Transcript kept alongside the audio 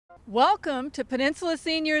Welcome to Peninsula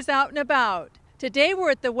Seniors Out and About. Today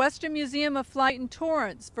we're at the Western Museum of Flight in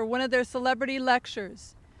Torrance for one of their celebrity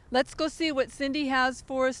lectures. Let's go see what Cindy has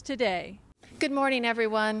for us today. Good morning,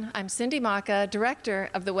 everyone. I'm Cindy Maka, Director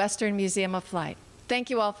of the Western Museum of Flight. Thank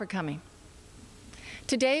you all for coming.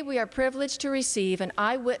 Today we are privileged to receive an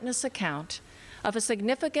eyewitness account of a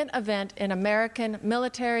significant event in American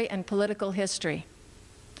military and political history.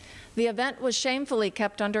 The event was shamefully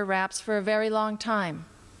kept under wraps for a very long time.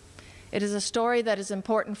 It is a story that is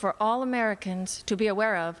important for all Americans to be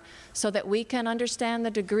aware of so that we can understand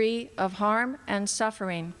the degree of harm and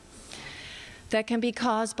suffering that can be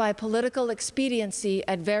caused by political expediency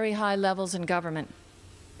at very high levels in government.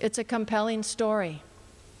 It's a compelling story.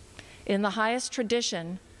 In the highest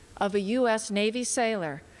tradition of a U.S. Navy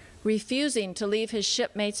sailor refusing to leave his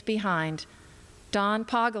shipmates behind, Don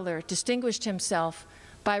Pageler distinguished himself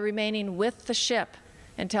by remaining with the ship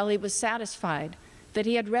until he was satisfied that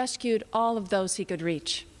he had rescued all of those he could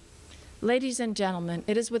reach. Ladies and gentlemen,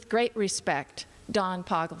 it is with great respect, Don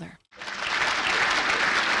Pageler.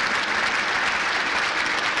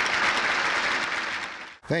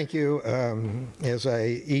 Thank you. As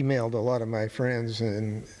I emailed a lot of my friends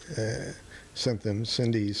and sent them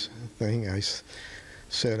Cindy's thing, I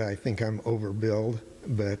said I think I'm overbilled,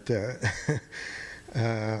 but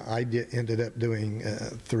I ended up doing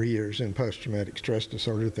 3 years in post-traumatic stress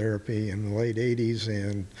disorder therapy in the late 80s,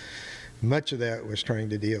 and much of that was trying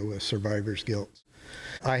to deal with survivor's guilt.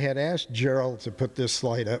 I had asked Gerald to put this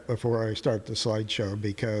slide up before I start the slideshow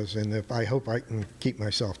because, I hope I can keep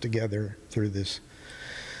myself together through this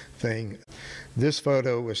thing. This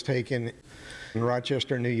photo was taken in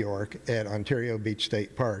Rochester, New York at Ontario Beach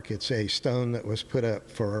State Park. It's a stone that was put up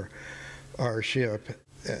for our ship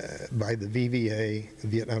by the VVA,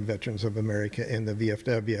 Vietnam Veterans of America, and the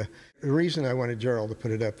VFW. The reason I wanted Gerald to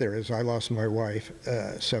put it up there is I lost my wife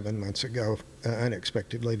 7 months ago,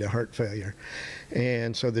 unexpectedly to heart failure.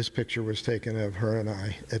 And so this picture was taken of her and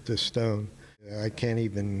I at this stone. I can't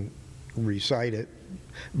even recite it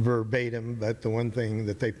verbatim, but the one thing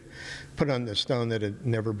that they put on the stone that had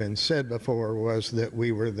never been said before was that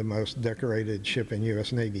we were the most decorated ship in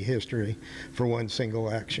U.S. Navy history for one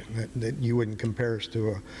single action, that you wouldn't compare us to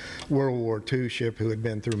a World War II ship who had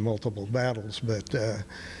been through multiple battles. But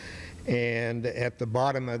and at the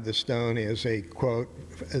bottom of the stone is a quote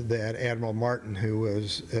that Admiral Martin, who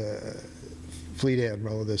was Fleet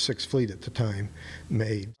Admiral of the 6th Fleet at the time,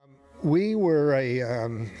 made. We were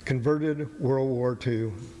a converted World War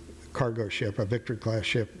II cargo ship, a Victory-class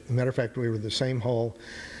ship. Matter of fact, we were the same hull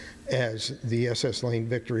as the SS Lane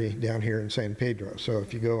Victory down here in San Pedro. So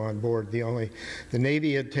if you go on board, the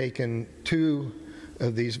Navy had taken 2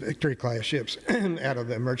 of these Victory-class ships out of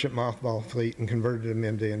the merchant mothball fleet and converted them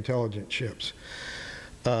into intelligence ships.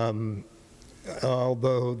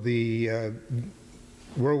 Although the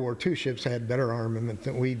World War II ships had better armament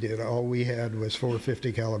than we did. All we had was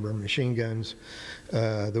 450 caliber machine guns.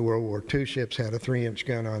 The World War II ships had a 3-inch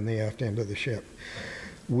gun on the aft end of the ship.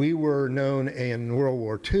 We were known in World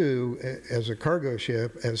War II as a cargo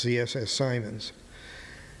ship as the SS Simons.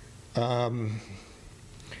 A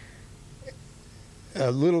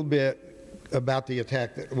little bit about the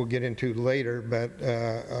attack that we'll get into later, but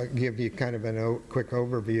I'll give you kind of a quick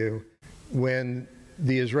overview. When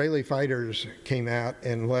the Israeli fighters came out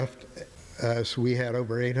and left us, we had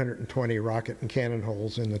over 820 rocket and cannon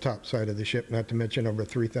holes in the top side of the ship, not to mention over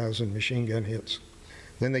 3,000 machine gun hits.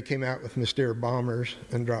 Then they came out with Mystere bombers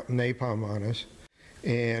and dropped napalm on us.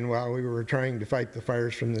 And while we were trying to fight the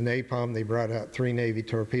fires from the napalm, they brought out 3 Navy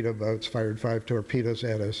torpedo boats, fired 5 torpedoes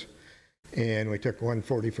at us, and we took one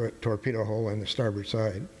 40-foot torpedo hole in the starboard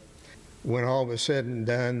side. When all was said and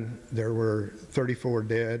done, there were 34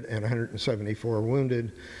 dead and 174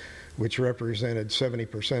 wounded, which represented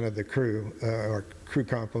 70% of the crew. Our crew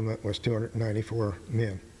complement was 294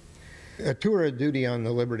 men. A tour of duty on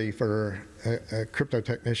the Liberty for a crypto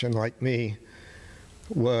technician like me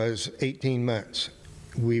was 18 months.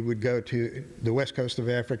 We would go to the west coast of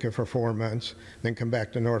Africa for 4 months, then come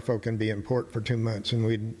back to Norfolk and be in port for 2 months,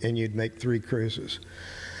 and you'd make 3 cruises.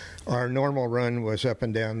 Our normal run was up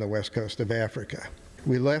and down the west coast of Africa.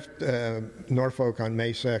 We left Norfolk on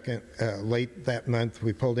May 2nd. Late that month,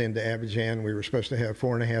 we pulled into Abidjan. We were supposed to have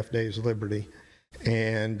 4.5 days liberty.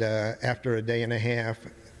 And after a day and a half,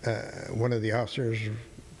 one of the officers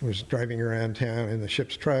was driving around town in the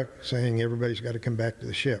ship's truck saying, everybody's got to come back to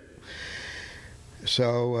the ship.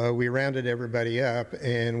 So we rounded everybody up,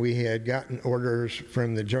 and we had gotten orders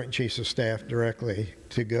from the Joint Chiefs of Staff directly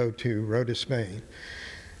to go to Rota, Spain.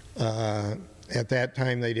 At that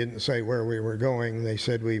time, they didn't say where we were going. They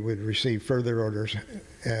said we would receive further orders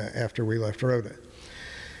after we left Rota.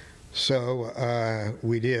 So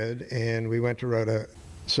we did, and we went to Rota.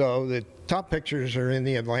 So the top pictures are in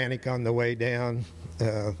the Atlantic on the way down.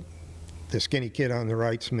 The skinny kid on the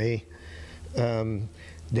right's me.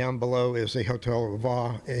 Down below is the Hotel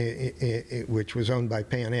Rava, which was owned by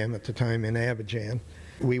Pan Am at the time in Abidjan.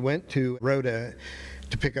 We went to Rota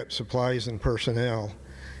to pick up supplies and personnel,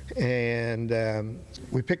 and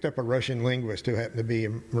we picked up a Russian linguist who happened to be a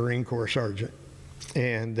Marine Corps sergeant.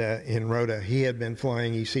 And in Rota, he had been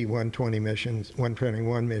flying EC-120 missions,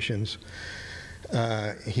 121 missions.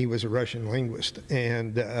 He was a Russian linguist,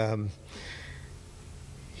 and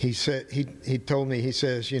he said, he told me, he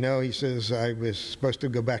says, I was supposed to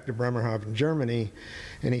go back to Bremerhaven, Germany,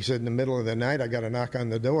 and he said in the middle of the night I got a knock on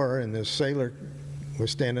the door, and this sailor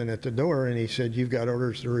was standing at the door, and he said, "You've got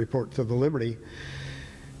orders to report to the Liberty."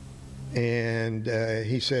 And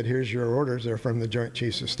he said, "Here's your orders. They're from the Joint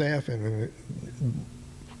Chiefs of Staff." And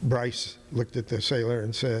Bryce looked at the sailor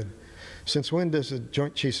and said, "Since when does the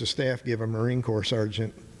Joint Chiefs of Staff give a Marine Corps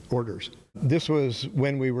sergeant orders?" This was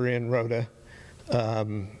when we were in Rota.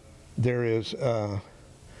 There is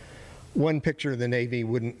one picture the Navy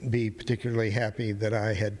wouldn't be particularly happy that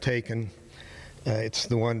I had taken. It's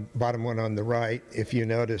the bottom one on the right. If you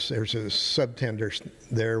notice, there's a subtender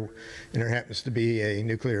there, and there happens to be a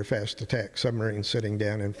nuclear fast attack submarine sitting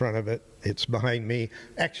down in front of it. It's behind me.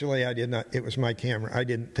 Actually, I did not. It was my camera. I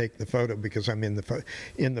didn't take the photo because I'm in the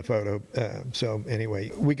photo. So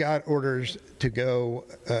anyway, we got orders to go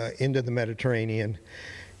into the Mediterranean,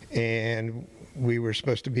 and we were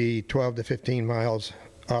supposed to be 12 to 15 miles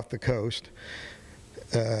off the coast.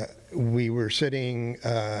 We were sitting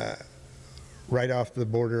right off the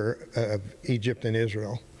border of Egypt and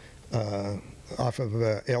Israel, off of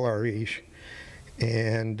El Arish.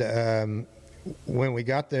 And when we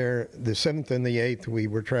got there, the 7th and the 8th, we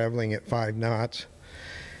were traveling at 5 knots.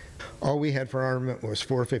 All we had for armament was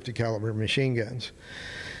 450 caliber machine guns.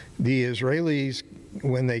 The Israelis,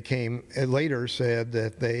 when they came later, said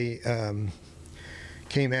that they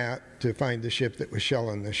came out to find the ship that was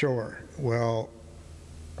shelling the shore. Well,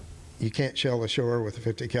 you can't shell the shore with a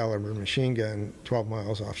 50 caliber machine gun 12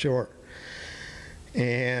 miles offshore.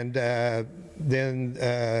 And then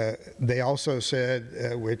they also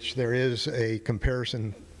said, which there is a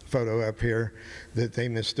comparison photo up here, that they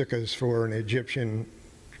mistook us for an Egyptian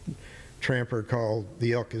tramper called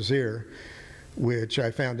the El Khazir, which I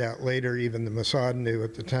found out later even the Mossad knew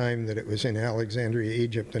at the time that it was in Alexandria,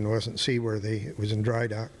 Egypt, and wasn't seaworthy. It was in dry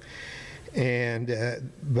dock. And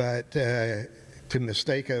but to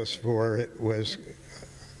mistake us for it was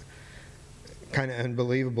kind of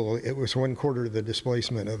unbelievable. It was 1/4 of the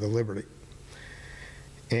displacement of the Liberty.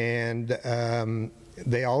 And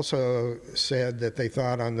they also said that they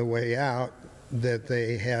thought on the way out that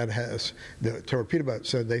they had us, the torpedo boat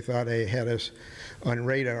said they thought they had us on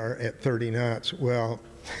radar at 30 knots. Well,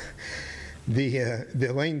 the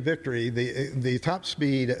Lane Victory, the top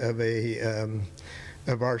speed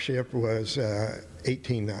of our ship was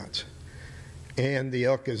 18 knots. And the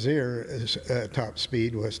El Khazir's top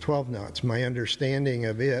speed was 12 knots. My understanding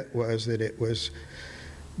of it was that it was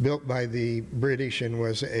built by the British and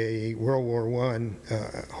was a World War I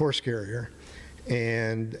horse carrier.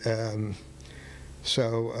 And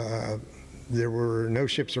so there were no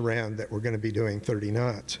ships around that were going to be doing 30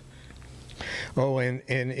 knots. Oh, and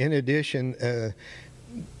in addition,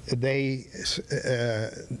 they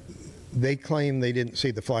claimed they didn't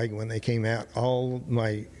see the flag when they came out. All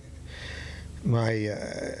my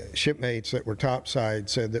shipmates that were topside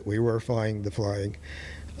said that we were flying the flag.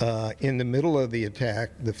 In the middle of the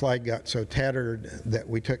attack, the flag got so tattered that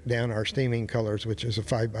we took down our steaming colors, which is a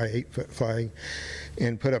 5 by 8 foot flag,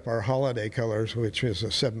 and put up our holiday colors, which is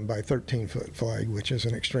a 7 by 13 foot flag, which is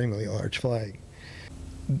an extremely large flag.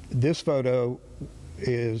 This photo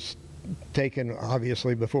is taken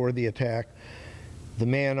obviously before the attack. The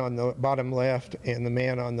man on the bottom left and the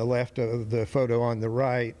man on the left of the photo on the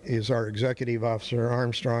right is our executive officer,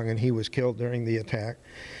 Armstrong, and he was killed during the attack.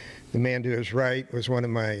 The man to his right was one of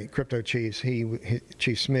my crypto chiefs,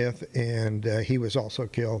 Chief Smith, and he was also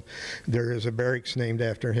killed. There is a barracks named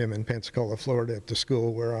after him in Pensacola, Florida, at the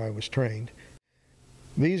school where I was trained.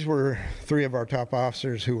 These were 3 of our top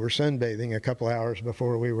officers who were sunbathing a couple hours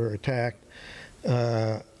before we were attacked.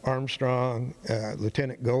 Armstrong,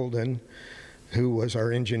 Lieutenant Golden, who was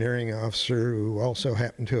our engineering officer, who also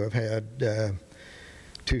happened to have had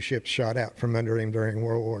 2 ships shot out from under him during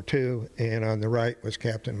World War II, and on the right was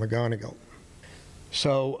Captain McGonigal.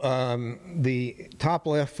 So the top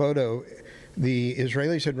left photo, the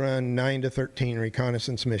Israelis had run 9 to 13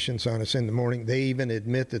 reconnaissance missions on us in the morning. They even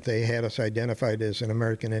admit that they had us identified as an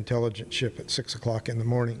American intelligence ship at 6 o'clock in the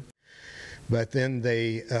morning. But then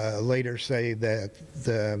they later say that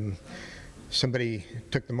somebody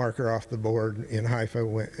took the marker off the board in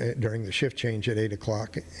Haifa during the shift change at 8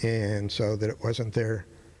 o'clock, and so that it wasn't there.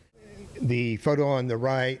 The photo on the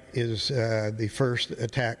right is the first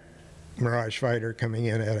attack Mirage fighter coming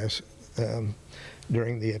in at us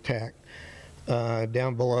during the attack.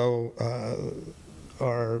 Down below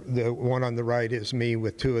the one on the right is me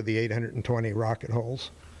with 2 of the 820 rocket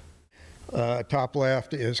holes. Top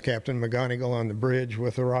left is Captain McGonigal on the bridge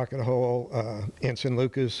with a rocket hole, Ensign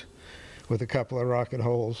Lucas with a couple of rocket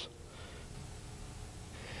holes.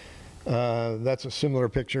 That's a similar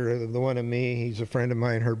picture of the one of me. He's a friend of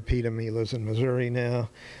mine, Herb Petum. He lives in Missouri now.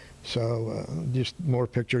 So just more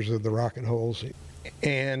pictures of the rocket holes.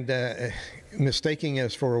 And mistaking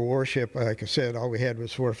us for a warship, like I said, all we had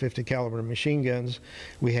was 450 caliber machine guns.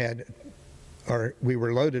 We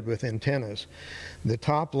were loaded with antennas. The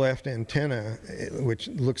top left antenna, which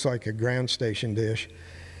looks like a ground station dish,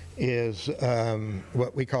 is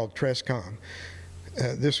what we call TRESCOM.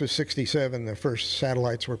 This was 67. The first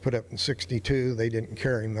satellites were put up in 62. They didn't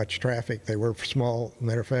carry much traffic. They were small.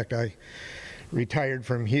 Matter of fact, I retired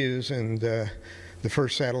from Hughes, and the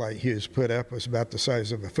first satellite Hughes put up was about the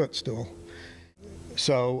size of a footstool.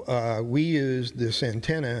 So we used this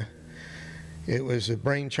antenna. It was a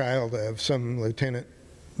brainchild of some lieutenant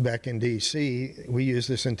back in D.C. We used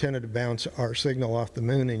this antenna to bounce our signal off the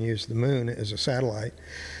moon and use the moon as a satellite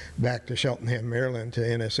back to Cheltenham, Maryland, to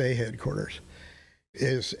NSA headquarters.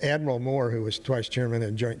 As Admiral Moore, who was twice chairman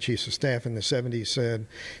of Joint Chiefs of Staff in the 70s, said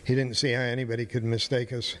he didn't see how anybody could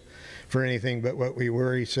mistake us for anything but what we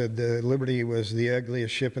were. He said the Liberty was the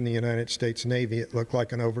ugliest ship in the United States Navy. It looked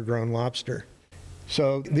like an overgrown lobster.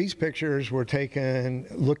 So these pictures were taken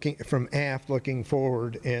looking from aft, looking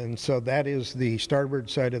forward, and so that is the starboard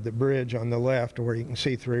side of the bridge on the left, where you can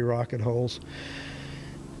see 3 rocket holes.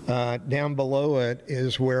 Down below it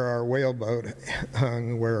is where our whaleboat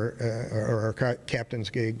hung, or our captain's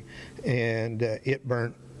gig, and it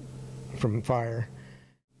burnt from fire.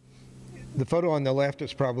 The photo on the left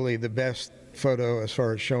is probably the best photo as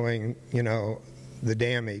far as showing, the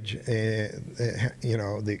damage,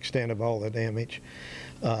 the extent of all the damage.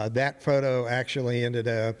 That photo actually ended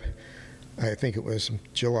up, I think it was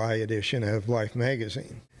July edition of Life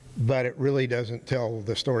magazine. But it really doesn't tell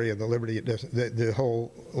the story of the Liberty. It doesn't. The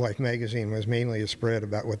whole Life magazine was mainly a spread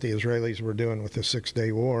about what the Israelis were doing with the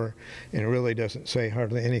 6-day war, and it really doesn't say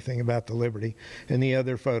hardly anything about the Liberty. And the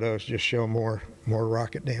other photos just show more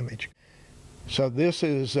rocket damage. So this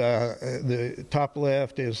is the top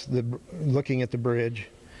left is looking at the bridge.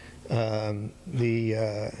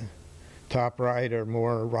 The top right are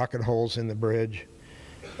more rocket holes in the bridge.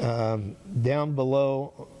 Down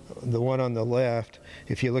below, the one on the left,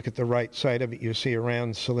 if you look at the right side of it, you see a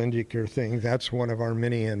round cylindrical thing. That's one of our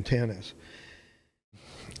mini antennas.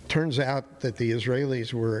 Turns out that the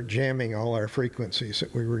Israelis were jamming all our frequencies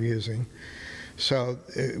that we were using. So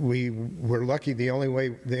we were lucky. The only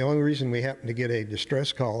reason we happened to get a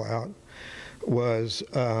distress call out was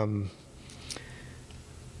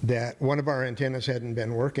that one of our antennas hadn't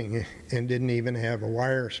been working and didn't even have a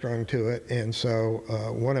wire strung to it, and so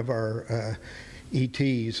one of our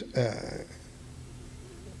ETs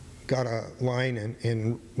got a line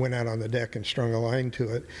and went out on the deck and strung a line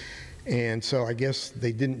to it. And so I guess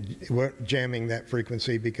they weren't jamming that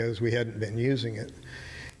frequency because we hadn't been using it.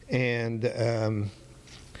 And it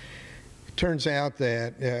turns out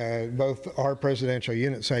that both our Presidential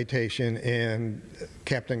Unit Citation and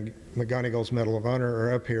Captain McGonigal's Medal of Honor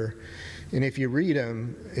are up here. And if you read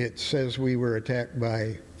them, it says we were attacked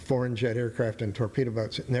by foreign jet aircraft and torpedo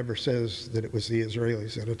boats. It never says that it was the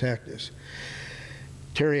Israelis that attacked us.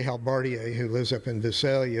 Terry Halbardier, who lives up in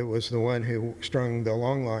Visalia, was the one who strung the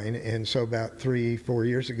long line, and so about 3-4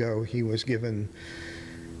 years ago he was given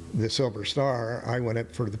the Silver Star. I went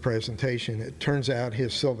up for the presentation. It turns out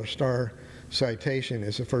his Silver Star citation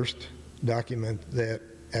is the first document that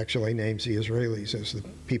actually names the Israelis as the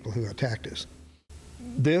people who attacked us.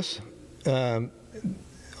 This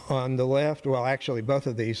on the left, well actually both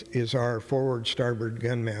of these, is our forward starboard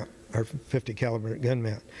gun mount, our 50 caliber gun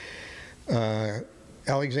mount.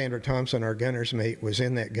 Alexander Thompson, our gunner's mate, was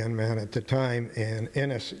in that gun mount at the time, and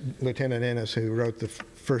Lieutenant Ennis, who wrote the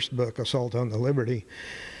first book, Assault on the Liberty,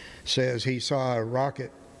 says he saw a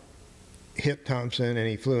rocket hit Thompson and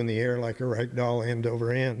he flew in the air like a rag doll end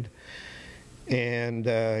over end. And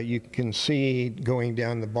you can see going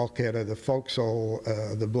down the bulkhead of the forecastle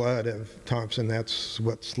the blood of Thompson. That's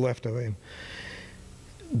what's left of him.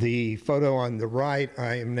 The photo on the right,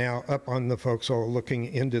 I am now up on the forecastle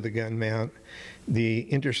looking into the gun mount. The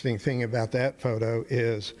interesting thing about that photo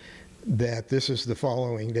is that this is the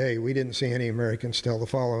following day. We didn't see any Americans till the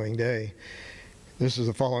following day. This is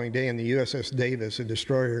the following day, and the USS Davis, a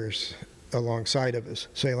destroyer, is alongside of us,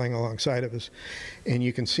 sailing alongside of us. And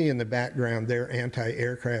you can see in the background their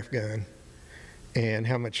anti-aircraft gun and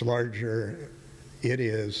how much larger it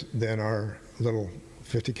is than our little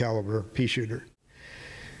 50 caliber pea shooter.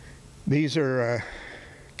 These are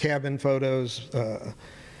cabin photos.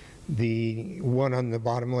 The one on the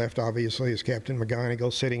bottom left, obviously, is Captain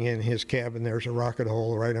McGonigal sitting in his cabin. There's a rocket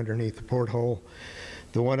hole right underneath the porthole.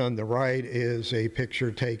 The one on the right is a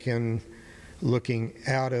picture taken looking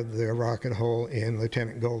out of the rocket hole in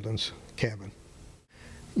Lieutenant Golden's cabin.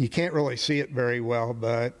 You can't really see it very well,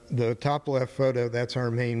 but the top left photo, that's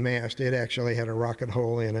our main mast. It actually had a rocket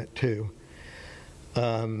hole in it too.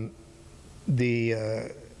 The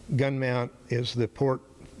gun mount is the port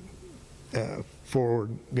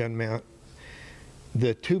forward gun mount.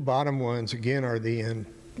 The two bottom ones, again, are the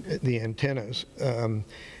antennas. And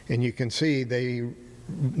you can see they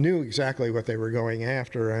knew exactly what they were going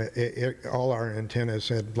after. All our antennas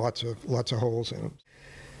had lots of holes in them.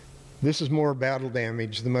 This is more battle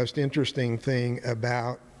damage. The most interesting thing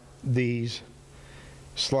about these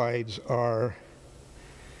slides are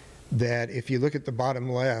that if you look at the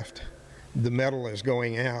bottom left, the metal is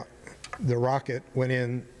going out. The rocket went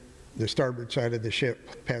in the starboard side of the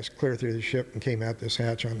ship, passed clear through the ship, and came out this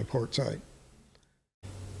hatch on the port side.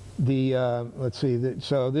 Let's see.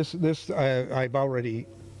 So this I've already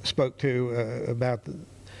spoke to about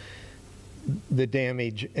the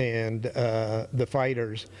damage and the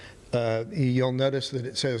fighters. You'll notice that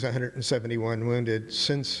it says 171 wounded.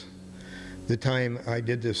 Since the time I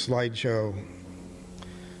did this slideshow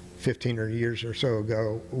 15 years or so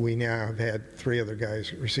ago, we now have had 3 other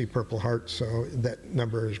guys receive Purple Hearts, so that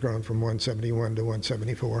number has grown from 171 to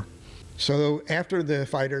 174. So after the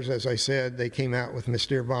fighters, as I said, they came out with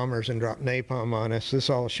Mystere bombers and dropped napalm on us.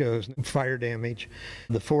 This all shows fire damage.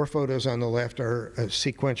 The 4 photos on the left are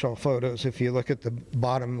sequential photos. If you look at the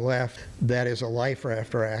bottom left, that is a life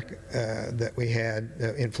raft rack that we had,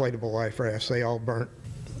 inflatable life rafts. They all burnt.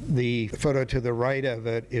 The photo to the right of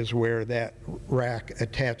it is where that rack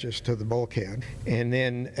attaches to the bulkhead. And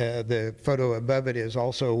then the photo above it is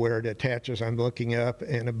also where it attaches. I'm looking up,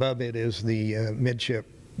 and above it is the midship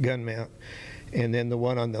gun mount. And then the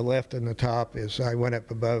one on the left and the top is I went up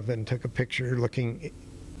above and took a picture looking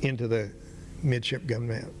into the midship gun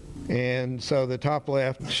mount. And so the top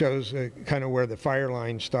left shows kind of where the fire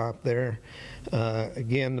line stopped there.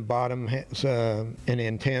 Again, the bottom has an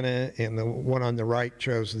antenna, and the one on the right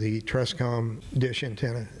shows the Trescom dish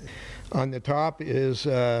antenna. On the top is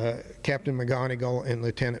Captain McGonigal and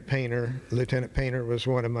Lieutenant Painter. Lieutenant Painter was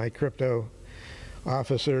one of my crypto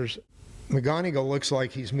officers. McGonigal looks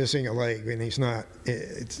like he's missing a leg, and he's not.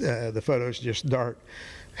 The photo's just dark.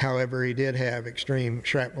 However, he did have extreme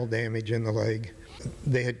shrapnel damage in the leg.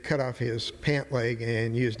 They had cut off his pant leg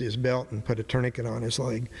and used his belt and put a tourniquet on his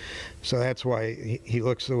leg. So that's why he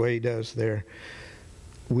looks the way he does there.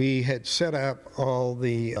 We had set up all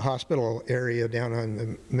the hospital area down on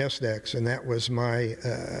the mess decks, and that was my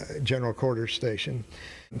general quarters station.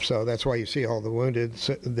 So that's why you see all the wounded.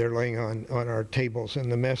 They're laying on our tables in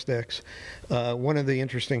the mess decks. One of the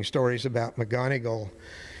interesting stories about McGonigal,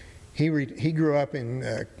 he grew up in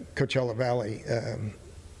Coachella Valley,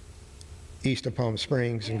 east of Palm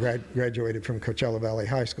Springs, and graduated from Coachella Valley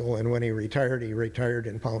High School. And when he retired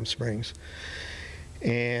in Palm Springs.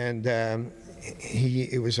 And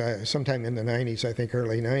it was sometime in the 90s, I think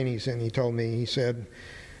early 90s, and he told me, he said,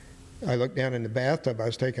 I looked down in the bathtub, I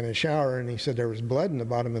was taking a shower, and he said there was blood in the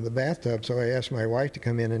bottom of the bathtub, so I asked my wife to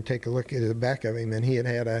come in and take a look at the back of him, and he had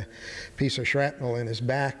had a piece of shrapnel in his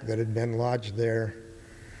back that had been lodged there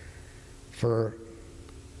for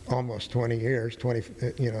almost 20 years,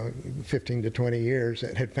 15 to 20 years.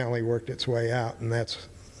 It had finally worked its way out, and that's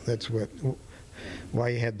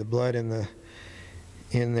why he had the blood in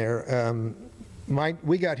there.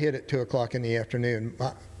 We got hit at 2 o'clock in the afternoon.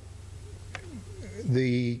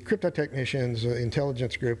 The crypto technicians,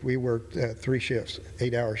 intelligence group, we worked 3 shifts,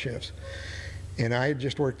 8-hour shifts. And I had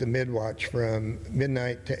just worked the mid-watch from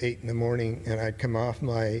midnight to 8 in the morning, and I'd come off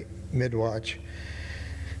my mid-watch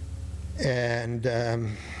and at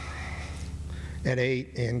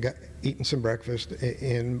 8 and eaten some breakfast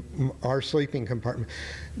in our sleeping compartment.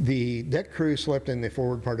 The deck crew slept in the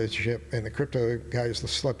forward part of the ship, and the crypto guys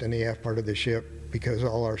slept in the aft part of the ship because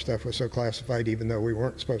all our stuff was so classified, even though we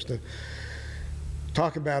weren't supposed to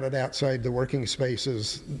talk about it outside the working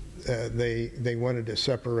spaces. They wanted to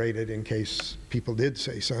separate it in case people did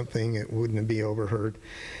say something, it wouldn't be overheard.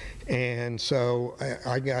 And so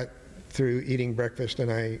I got through eating breakfast,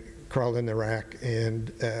 and I crawled in the rack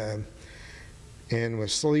and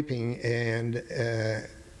was sleeping, and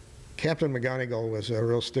Captain McGonigal was a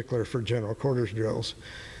real stickler for general quarters drills.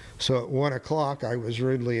 So at 1 o'clock I was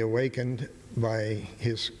rudely awakened by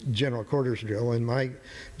his general quarters drill, and my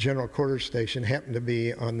general quarters station happened to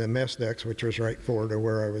be on the mess decks, which was right forward of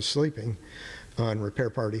where I was sleeping on Repair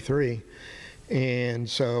Party 3. And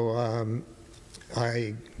so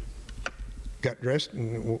I got dressed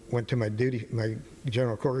and went to my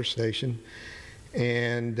general quarters station,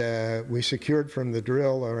 and we secured from the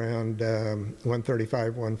drill around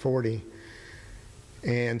 1:35, 1:40.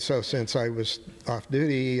 And so since I was off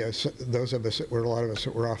duty, a lot of us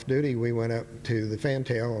that were off duty, we went up to the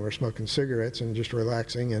fantail and were smoking cigarettes and just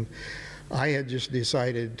relaxing. And I had just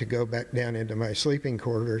decided to go back down into my sleeping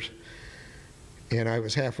quarters, and I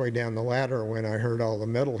was halfway down the ladder when I heard all the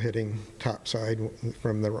metal hitting topside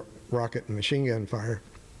from the rocket and machine gun fire.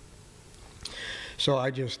 So I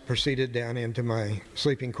just proceeded down into my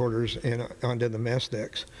sleeping quarters and onto the mess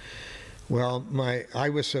decks. Well, I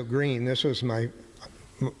was so green.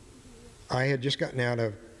 I had just gotten out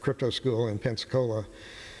of crypto school in Pensacola,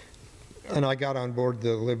 and I got on board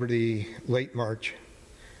the Liberty late March.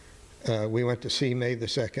 We went to sea May the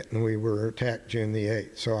 2nd, and we were attacked June the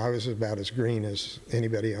 8th. So I was about as green as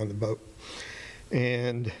anybody on the boat.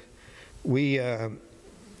 And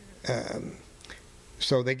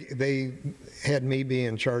so they had me be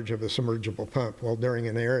in charge of a submergible pump. Well, during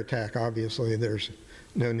an air attack, obviously, there's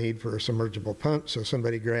no need for a submergible pump. So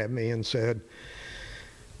somebody grabbed me and said,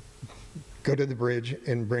 go to the bridge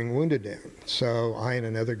and bring wounded down. So I and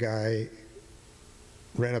another guy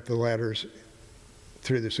ran up the ladders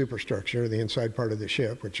through the superstructure, the inside part of the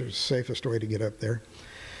ship, which was the safest way to get up there.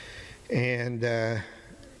 And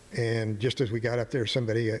just as we got up there,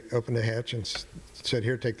 somebody opened a hatch and said,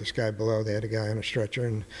 here, take this guy below. They had a guy on a stretcher,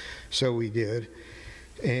 and so we did.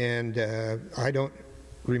 And I don't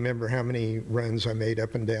remember how many runs I made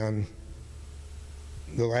up and down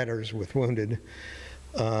the ladders with wounded.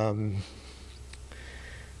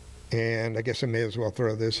 And I guess I may as well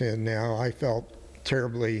throw this in now. I felt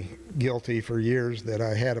terribly guilty for years that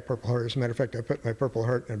I had a Purple Heart. As a matter of fact, I put my Purple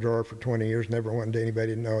Heart in a drawer for 20 years, never wanted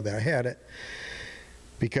anybody to know that I had it,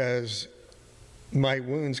 because my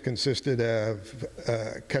wounds consisted of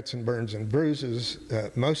cuts and burns and bruises,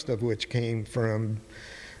 most of which came from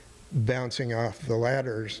bouncing off the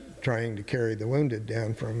ladders trying to carry the wounded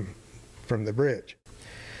down from the bridge.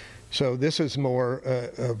 So this is more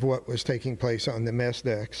of what was taking place on the mess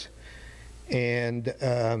decks. And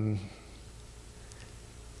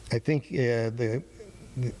I think the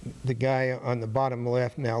guy on the bottom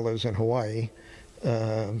left now lives in Hawaii.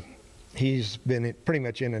 He's been pretty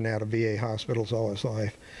much in and out of VA hospitals all his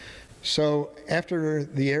life. So after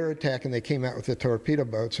the air attack and they came out with the torpedo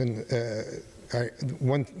boats, and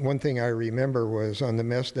one thing I remember was on the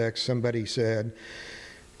mess deck somebody said,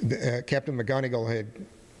 Captain McGonigal had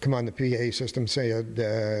come on the PA system, said,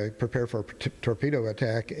 prepare for a torpedo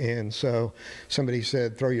attack, and so somebody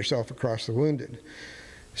said, throw yourself across the wounded.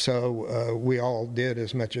 So we all did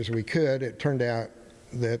as much as we could. It turned out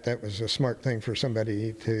that that was a smart thing for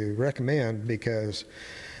somebody to recommend, because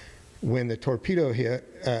when the torpedo hit,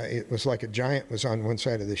 it was like a giant was on one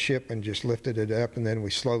side of the ship and just lifted it up, and then we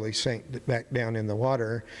slowly sank it back down in the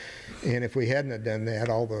water. And if we hadn't have done that,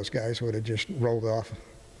 all those guys would have just rolled off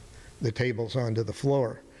the tables onto the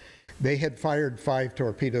floor. They had fired 5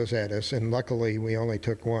 torpedoes at us, and luckily we only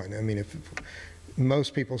took 1. I mean, if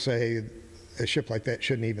most people say a ship like that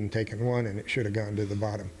shouldn't even taken 1 and it should have gone to the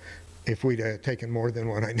bottom. If we'd have taken more than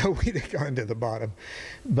 1, I know we'd have gone to the bottom.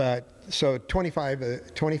 But so 25 of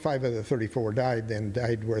the 34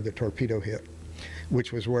 died where the torpedo hit,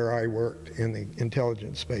 which was where I worked in the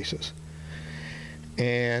intelligence spaces.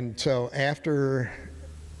 And so after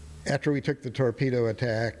we took the torpedo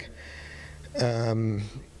attack,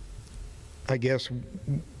 I guess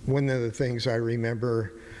one of the things I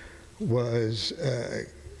remember was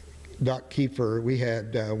Doc Kiefer. We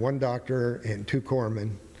had 1 doctor and 2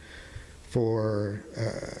 corpsmen for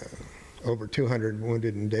over 200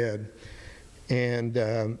 wounded and dead. And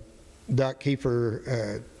Doc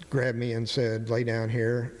Kiefer grabbed me and said, lay down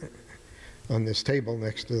here on this table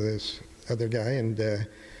next to this other guy, and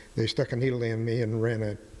they stuck a needle in me and ran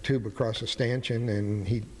a tube across a stanchion, and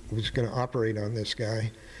he was going to operate on this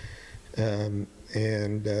guy.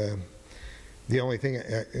 The only thing,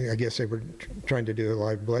 I guess they were trying to do a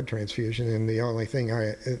live blood transfusion, and the only thing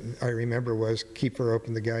I remember was Kiefer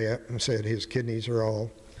opened the guy up and said his kidneys are all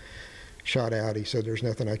shot out. He said there's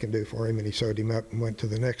nothing I can do for him, and he sewed him up and went to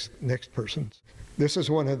the next person. This is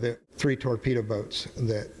one of the 3 torpedo boats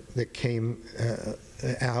that came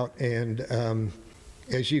out, and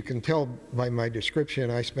As you can tell by my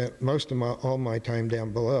description, I spent most of all my time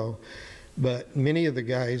down below, but many of the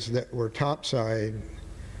guys that were topside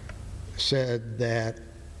said that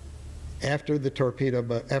after we took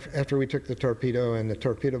the torpedo and the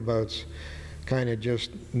torpedo boats kind of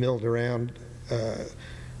just milled around,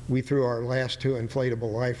 we threw our last 2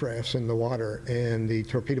 inflatable life rafts in the water, and the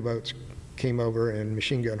torpedo boats came over and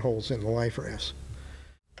machine gun holes in the life rafts.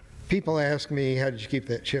 People ask me, how did you keep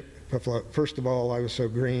that ship afloat? First of all, I was so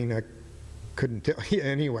green I couldn't tell you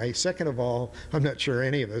anyway. Second of all, I'm not sure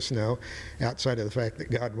any of us know, outside of the fact that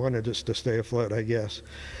God wanted us to stay afloat, I guess.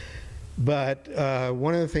 But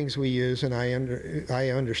one of the things we use, and I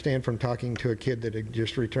understand from talking to a kid that had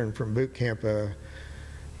just returned from boot camp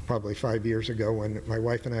probably 5 years ago when my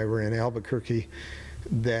wife and I were in Albuquerque,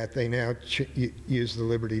 that they now use the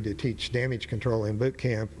liberty to teach damage control in boot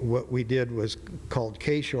camp. What we did was called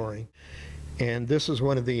K-shoring. And this is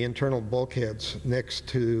one of the internal bulkheads next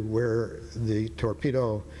to where the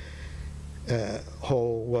torpedo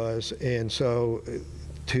hole was. And so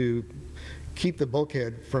to keep the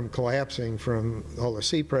bulkhead from collapsing from all the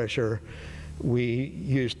sea pressure, we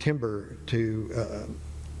used timber to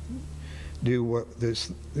do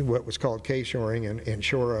what was called K-shoring and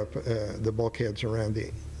shore up the bulkheads around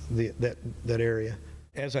that area.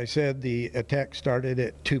 As I said, the attack started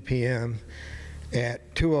at 2 p.m.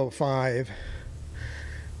 At 2:05,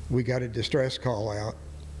 we got a distress call out.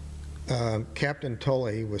 Captain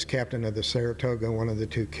Tully was captain of the Saratoga, one of the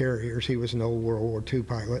 2 carriers. He was an old World War II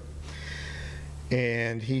pilot.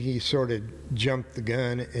 And he sort of jumped the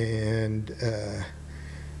gun, and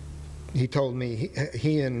he told me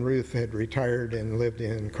he and Ruth had retired and lived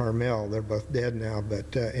in Carmel. They're both dead now,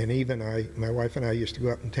 but and even my wife and I used to go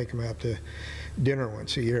up and take them out to dinner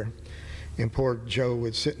once a year. And poor Joe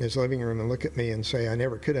would sit in his living room and look at me and say, I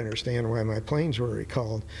never could understand why my planes were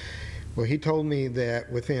recalled. Well, he told me that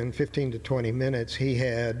within 15 to 20 minutes, he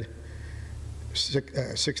had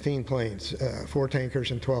 16 planes, 4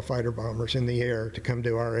 tankers and 12 fighter bombers in the air to come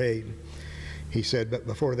to our aid. He said, but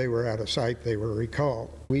before they were out of sight, they were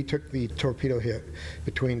recalled. We took the torpedo hit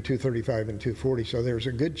between 2:35 and 2:40, so there was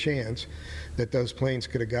a good chance that those planes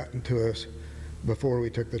could have gotten to us before we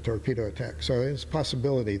took the torpedo attack. So there's a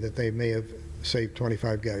possibility that they may have saved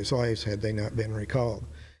 25 guys' lives had they not been recalled.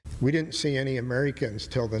 We didn't see any Americans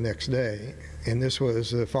till the next day, and this was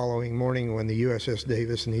the following morning when the USS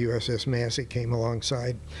Davis and the USS Massey came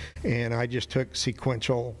alongside, and I just took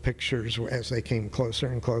sequential pictures as they came closer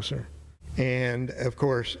and closer. And of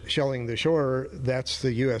course, shelling the shore, that's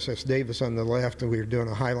the USS Davis on the left, and we were doing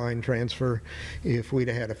a highline transfer. If we'd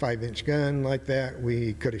have had a 5-inch gun like that,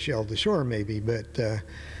 we could have shelled the shore maybe, but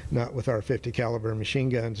not with our 50 caliber machine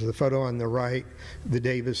guns. The photo on the right, the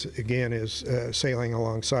Davis again is sailing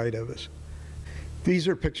alongside of us. These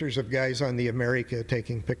are pictures of guys on the America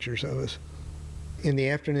taking pictures of us. In the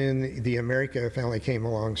afternoon, the America finally came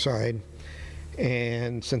alongside.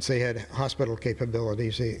 And since they had hospital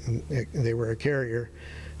capabilities, they were a carrier.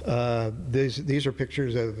 These are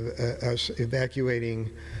pictures of us evacuating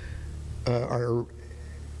our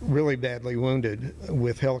really badly wounded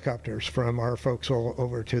with helicopters from our forecastle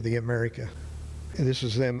over to the America. This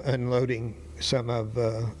is them unloading some of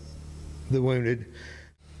the wounded.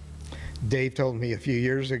 Dave told me a few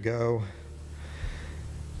years ago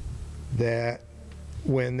that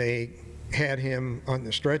when they had him on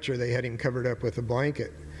the stretcher, they had him covered up with a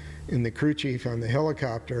blanket, and the crew chief on the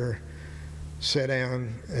helicopter sat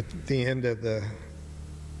down at the end of the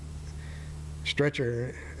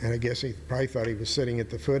stretcher, and I guess he probably thought he was sitting at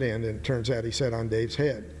the foot end, and it turns out he sat on Dave's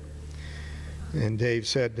head. And Dave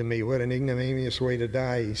said to me, what an ignominious way to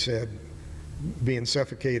die, he said, being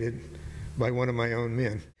suffocated by one of my own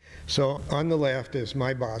men. So on the left is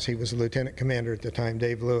my boss. He was a lieutenant commander at the time,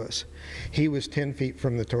 Dave Lewis. He was 10 feet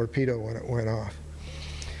from the torpedo when it went off.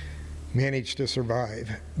 Managed to survive,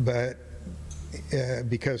 but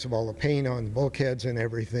because of all the pain on the bulkheads and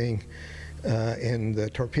everything, and the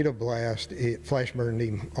torpedo blast, it flash burned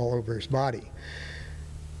him all over his body.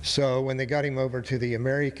 So when they got him over to the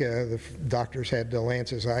America, the doctors had to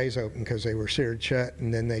lance his eyes open because they were seared shut,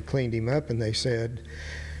 and then they cleaned him up and they said,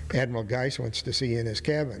 Admiral Geis wants to see you in his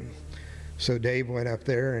cabin. So Dave went up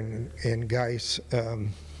there, and Geis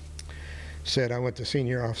said, I want the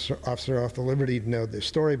senior officer off the Liberty to know this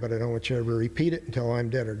story, but I don't want you to ever repeat it until I'm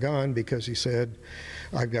dead or gone, because he said,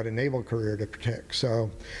 I've got a naval career to protect.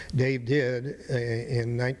 So Dave did.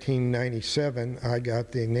 In 1997, I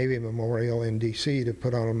got the Navy Memorial in DC to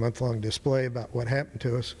put on a month-long display about what happened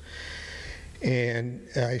to us. And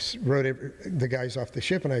I wrote the guys off the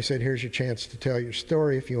ship, and I said, here's your chance to tell your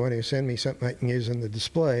story. If you want to send me something I can use in the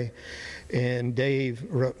display. And Dave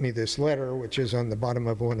wrote me this letter, which is on the bottom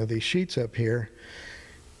of one of these sheets up here.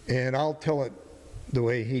 And I'll tell it the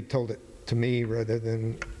way he told it to me rather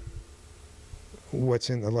than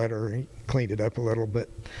what's in the letter. He cleaned it up a little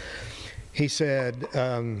bit. He said,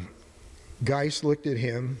 Geist looked at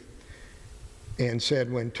him and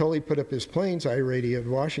said, when Tully put up his planes, I radioed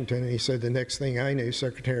Washington, and he said, the next thing I knew,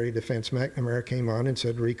 Secretary of Defense McNamara came on and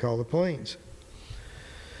said, recall the planes.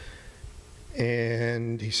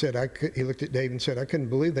 And he said, he looked at Dave and said, I couldn't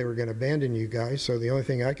believe they were going to abandon you guys, so the only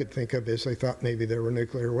thing I could think of is they thought maybe there were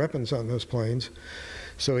nuclear weapons on those planes.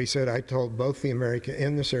 So he said, I told both the America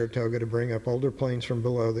and the Saratoga to bring up older planes from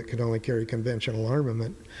below that could only carry conventional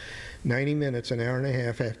armament. 90 minutes, an hour and a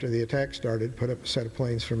half after the attack started, put up a set of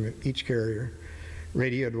planes from each carrier,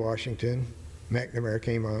 radioed Washington. McNamara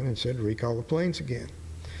came on and said, recall the planes again.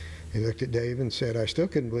 He looked at Dave and said, I still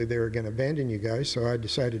couldn't believe they were going to abandon you guys, so I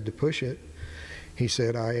decided to push it. He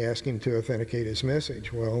said, I asked him to authenticate his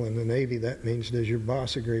message. Well, in the Navy, that means, does your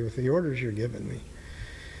boss agree with the orders you're giving me?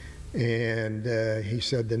 And he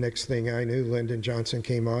said, the next thing I knew, Lyndon Johnson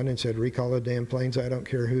came on and said, recall the damn planes. I don't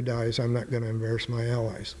care who dies. I'm not going to embarrass my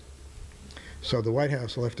allies. So the White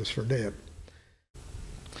House left us for dead.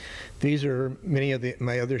 These are many of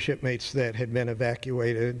my other shipmates that had been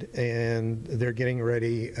evacuated, and they're getting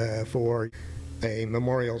ready for a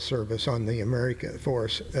memorial service on the America for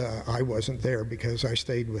us. I wasn't there because I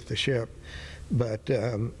stayed with the ship, but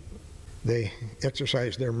they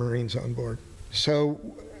exercised their Marines on board. So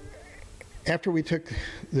after we took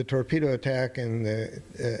the torpedo attack and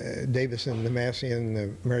the Davis and the Massey and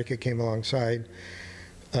the America came alongside,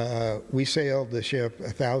 we sailed the ship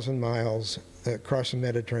 1,000 miles across the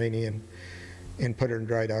Mediterranean and put her in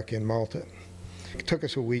dry dock in Malta. It took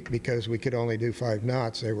us a week because we could only do 5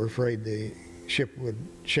 knots. They were afraid the ship would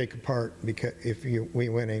shake apart because if we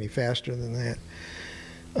went any faster than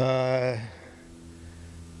that.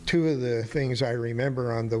 Two of the things I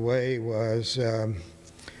remember on the way was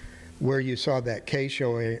where you saw that K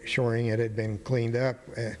shoring, it had been cleaned up.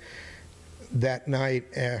 That night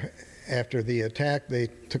after the attack, they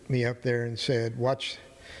took me up there and said,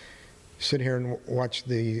 sit here and watch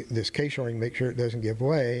this K shoring, make sure it doesn't give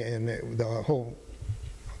way. And the whole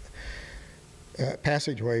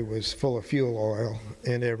passageway was full of fuel oil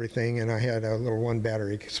and everything, and I had a little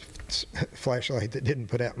 1-battery flashlight that didn't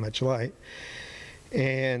put out much light.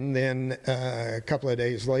 And then a couple of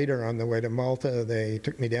days later, on the way to Malta, they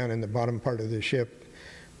took me down in the bottom part of the ship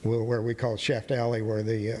where we call Shaft Alley, where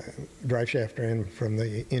the drive shaft ran from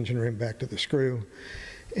the engine room back to the screw,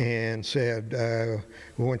 and said,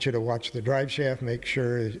 we want you to watch the drive shaft, make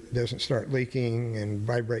sure it doesn't start leaking and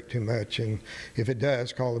vibrate too much, and if it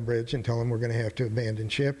does, call the bridge and tell them we're going to have to abandon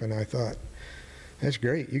ship. And I thought, that's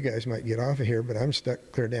great, you guys might get off of here, but I'm stuck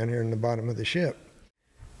clear down here in the bottom of the ship.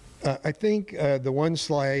 I think the one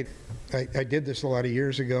slide, I did this a lot of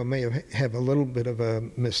years ago, may have a little bit of a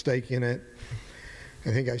mistake in it. I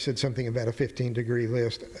think I said something about a 15-degree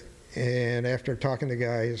list, and after talking to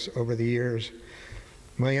guys over the years,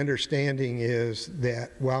 my understanding is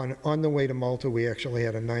that while on the way to Malta, we actually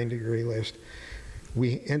had a 9-degree list.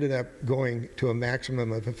 We ended up going to a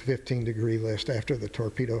maximum of a 15-degree list after the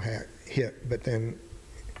torpedo hit, but then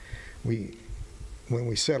when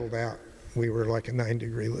we settled out, we were like a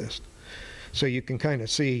 9-degree list. So you can kind of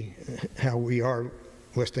see how we are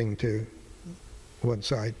listing to one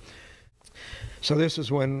side. So this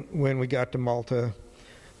is when we got to Malta.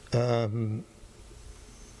 You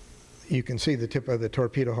can see the tip of the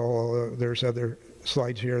torpedo hull. There's other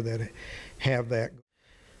slides here that have that.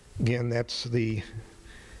 Again, that's the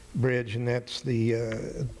bridge, and that's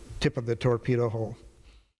the tip of the torpedo hull.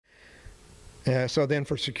 So then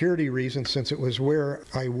for security reasons, since it was where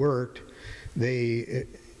I worked, they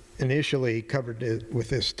initially covered it with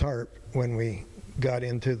this tarp when we got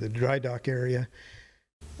into the dry dock area.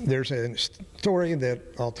 There's a story that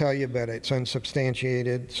I'll tell you, but it's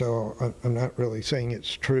unsubstantiated, so I'm not really saying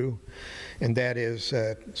it's true. And that is,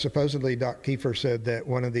 supposedly Doc Kiefer said that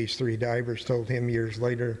one of these 3 divers told him years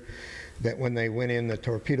later that when they went in the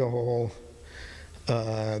torpedo hole,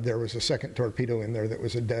 there was a second torpedo in there that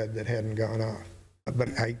was a dud that hadn't gone off.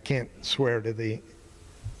 But I can't swear to the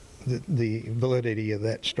validity of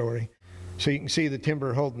that story. So you can see the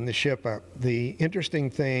timber holding the ship up. The interesting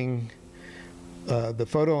thing, the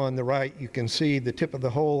photo on the right, you can see the tip of the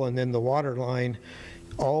hole and then the water line.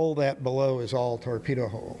 All that below is all torpedo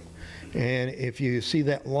hole. And if you see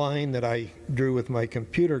that line that I drew with my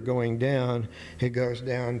computer going down, it goes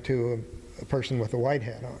down to a person with a white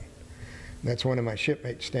hat on. That's one of my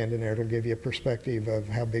shipmates standing there to give you a perspective of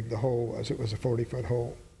how big the hole was. It was a 40-foot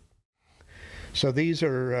hole. So these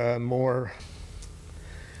are more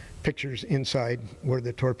pictures inside where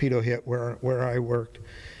the torpedo hit, where I worked.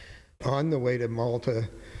 On the way to Malta,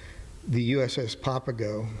 the USS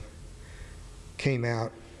Papago came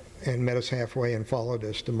out and met us halfway and followed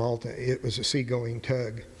us to Malta. It was a seagoing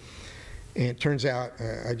tug. And it turns out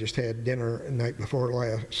I just had dinner the night before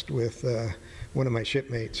last with one of my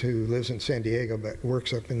shipmates who lives in San Diego but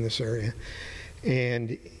works up in this area.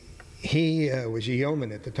 And he was a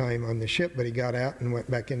yeoman at the time on the ship, but he got out and went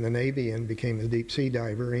back in the Navy and became a deep sea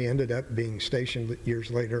diver. He ended up being stationed years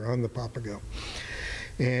later on the Papago.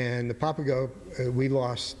 And the Papago, we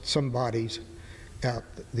lost some bodies out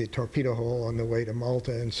the torpedo hole on the way to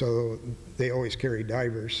Malta, and so they always carry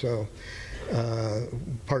divers. So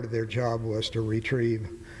part of their job was to retrieve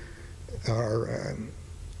our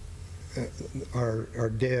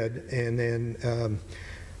dead, and then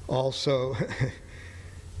also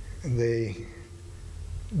they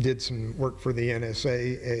did some work for the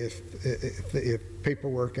NSA. If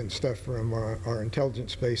paperwork and stuff from our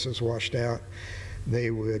intelligence bases washed out,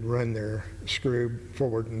 they would run their screw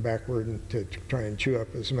forward and backward to try and chew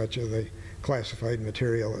up as much of the classified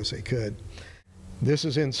material as they could. This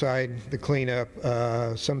is inside the cleanup.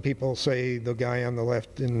 Some people say the guy on the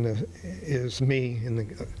left is me in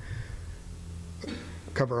the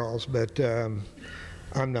coveralls, but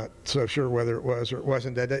I'm not so sure whether it was or it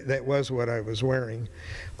wasn't. That was what I was wearing.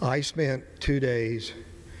 I spent 2 days.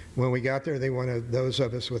 When we got there, they wanted those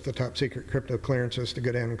of us with the top secret crypto clearances to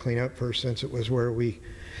go down and clean up first, since it was where we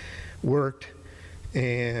worked.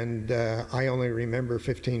 And I only remember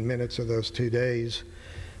 15 minutes of those 2 days.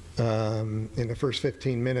 In the first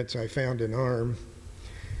 15 minutes, I found an arm,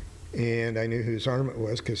 and I knew whose arm it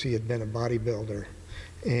was because he had been a bodybuilder.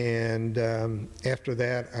 And after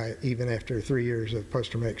that, even after 3 years of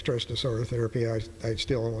post-traumatic stress disorder therapy, I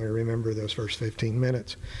still only remember those first 15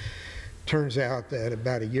 minutes. Turns out that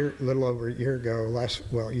about a little over a year ago, last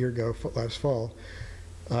fall,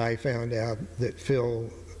 I found out that Phil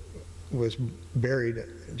was buried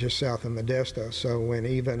just south of Modesto. So when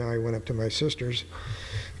Eva and I went up to my sister's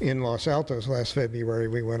in Los Altos last February,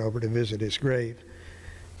 we went over to visit his grave.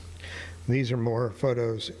 These are more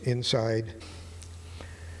photos inside.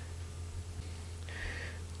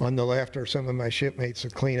 On the left are some of my shipmates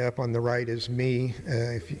that clean up. On the right is me.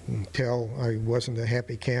 If you can tell, I wasn't a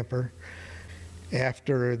happy camper.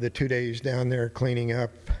 After the 2 days down there cleaning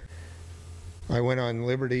up, I went on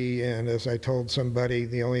Liberty, and as I told somebody,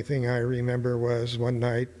 the only thing I remember was one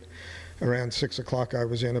night around 6 o'clock I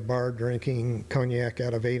was in a bar drinking cognac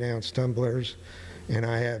out of 8-ounce tumblers, and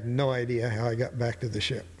I have no idea how I got back to the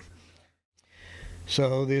ship.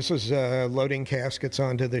 So this is loading caskets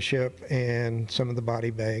onto the ship and some of the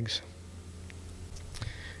body bags.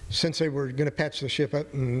 Since they were going to patch the ship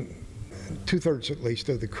up, and 2/3 at least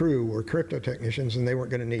of the crew were crypto technicians, and they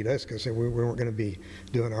weren't going to need us because we weren't going to be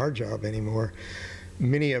doing our job anymore.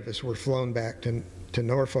 Many of us were flown back to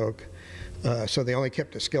Norfolk, so they only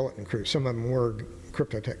kept a skeleton crew. Some of them were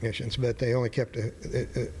crypto technicians, but they only kept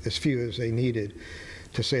as few as they needed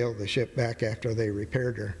to sail the ship back after they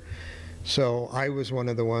repaired her. So I was one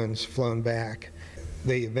of the ones flown back.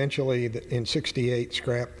 They eventually, in '68,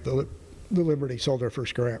 scrapped the Liberty, sold her for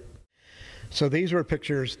scrap. So these were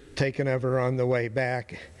pictures taken of her on the way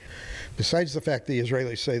back. Besides the fact the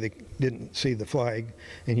Israelis say they didn't see the flag,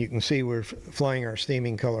 and you can see we're flying our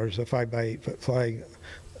steaming colors, a 5x8 foot flag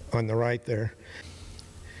on the right there.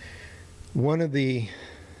 One of the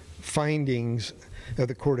findings of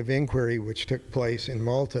the Court of Inquiry, which took place in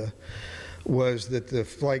Malta, was that the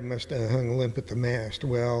flag must have hung limp at the mast.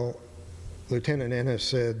 Well, Lieutenant Ennis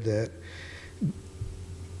said that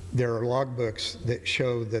there are logbooks that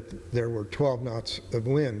show that there were 12 knots of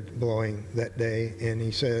wind blowing that day, and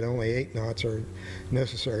he said only 8 knots are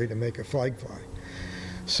necessary to make a flag fly.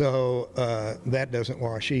 So that doesn't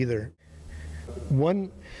wash either.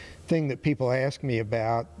 One thing that people ask me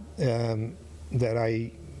about that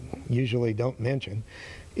I usually don't mention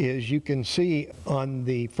is you can see on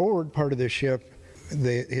the forward part of the ship,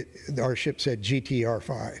 our ship said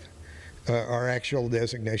GTR-5. Our actual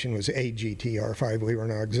designation was AGTR-5. We were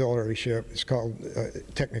an auxiliary ship. It's called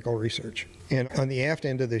Technical Research. And on the aft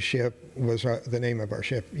end of the ship was the name of our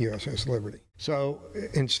ship, USS Liberty. So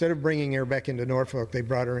instead of bringing her back into Norfolk, they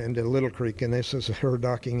brought her into Little Creek, and this is her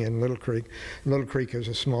docking in Little Creek. Little Creek is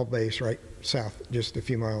a small base right south, just a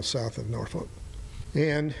few miles south of Norfolk.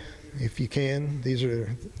 And if you can, these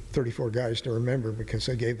are 34 guys to remember because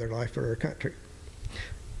they gave their life for our country.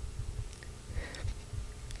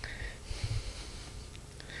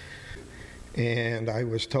 And I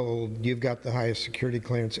was told, you've got the highest security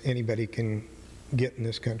clearance anybody can get in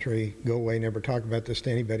this country. Go away, never talk about this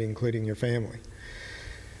to anybody, including your family.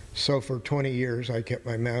 So for 20 years, I kept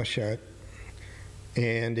my mouth shut.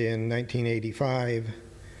 And in 1985,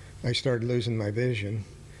 I started losing my vision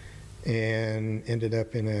and ended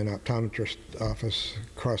up in an optometrist office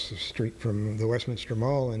across the street from the Westminster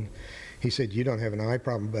Mall. And he said, you don't have an eye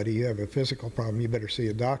problem, buddy. You have a physical problem. You better see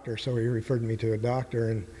a doctor. So he referred me to a doctor.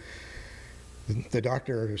 And the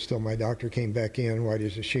doctor, who's still my doctor, came back in, white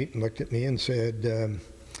as a sheet, and looked at me and said,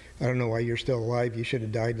 I don't know why you're still alive. You should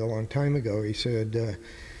have died a long time ago. He said,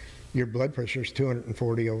 your blood pressure is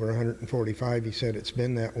 240 over 145. He said, it's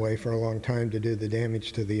been that way for a long time to do the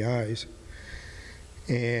damage to the eyes.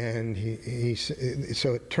 And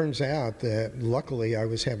so it turns out that luckily I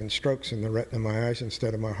was having strokes in the retina of my eyes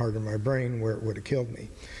instead of my heart or my brain, where it would have killed me.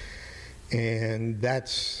 And that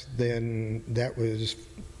was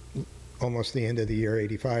almost the end of the year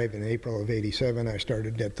 85. In April of 87, I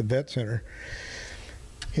started at the vet center.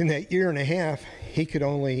 In that year and a half, he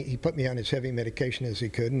put me on as heavy medication as he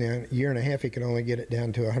could, and in a year and a half he could only get it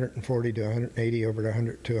down to 140 to 180 over to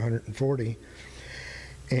 100 to 140.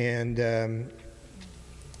 And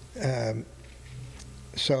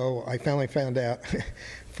so I finally found out,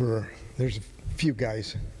 there's a few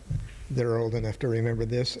guys that are old enough to remember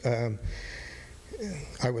this.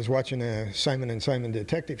 I was watching a Simon & Simon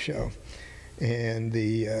detective show, and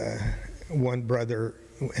the one brother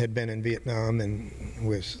had been in Vietnam and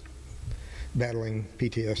was battling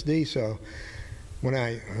PTSD. So when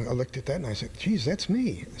I looked at that and I said, geez, that's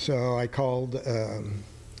me. So I called the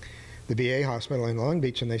VA hospital in Long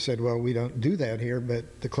Beach, and they said, well, we don't do that here,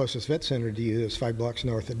 but the closest vet center to you is 5 blocks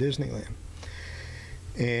north of Disneyland.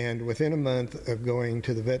 And within a month of going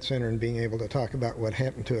to the vet center and being able to talk about what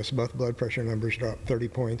happened to us, both blood pressure numbers dropped 30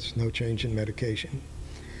 points, no change in medication.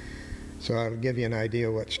 So I'll give you an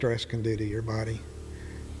idea what stress can do to your body.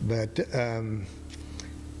 But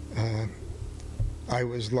I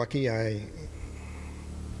was lucky. I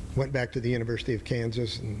went back to the University of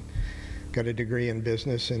Kansas and got a degree in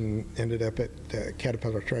business and ended up at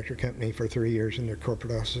Caterpillar Tractor Company for 3 years in their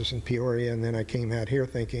corporate offices in Peoria. And then I came out here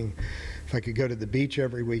thinking if I could go to the beach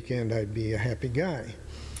every weekend, I'd be a happy guy.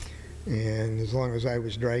 And as long as I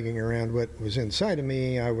was dragging around what was inside of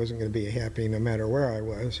me, I wasn't going to be happy no matter where I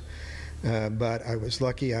was. But I was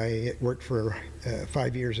lucky. I worked for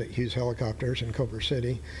 5 years at Hughes Helicopters in Culver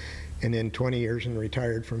City, and then 20 years and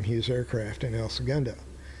retired from Hughes Aircraft in El Segundo.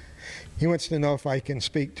 He wants to know if I can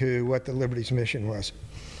speak to what the Liberty's mission was.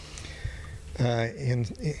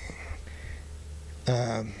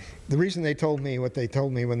 The reason they told me what they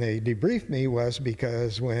told me when they debriefed me was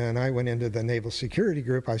because when I went into the Naval Security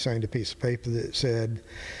Group, I signed a piece of paper that said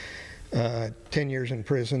 10 years in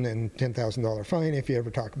prison and $10,000 fine if you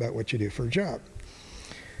ever talk about what you do for a job.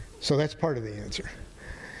 So that's part of the answer.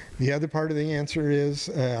 The other part of the answer is,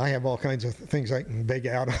 I have all kinds of things I can beg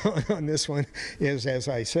out on this one, is, as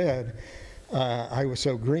I said, I was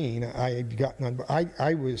so green. I'd gotten on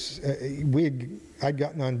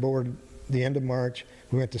board the end of March.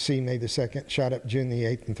 We went to sea May the 2nd, shot up June the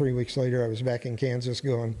 8th, and 3 weeks later I was back in Kansas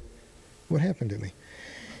going, what happened to me?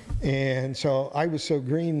 And so I was so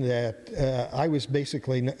green that I was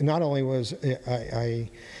basically, not only was I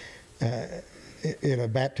in a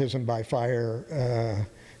baptism by fire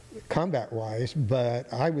combat-wise,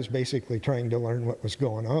 but I was basically trying to learn what was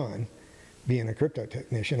going on, being a crypto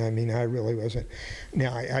technician. I mean, I really wasn't.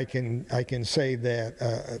 Now, I can say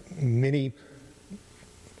that many.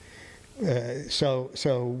 So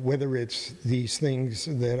whether it's these things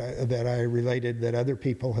that I related that other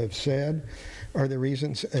people have said, are the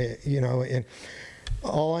reasons, you know. And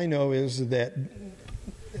all I know is that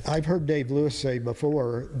I've heard Dave Lewis say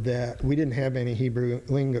before that we didn't have any Hebrew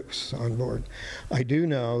linguists on board. I do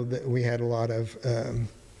know that we had a lot of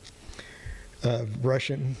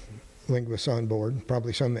Russian linguists on board,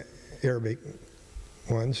 probably some Arabic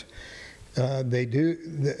ones. They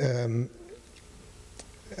do.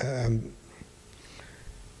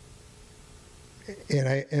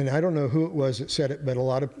 And I don't know who it was that said it, but a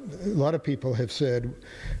lot of people have said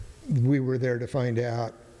we were there to find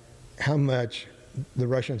out how much the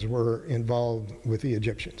Russians were involved with the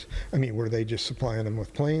Egyptians. I mean, were they just supplying them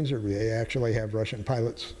with planes, or did they actually have Russian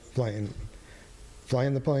pilots flying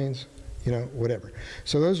the planes? You know, whatever.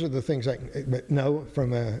 So those are the things but no,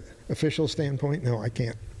 from an official standpoint, no, I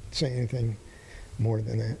can't say anything more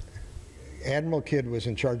than that. Admiral Kidd was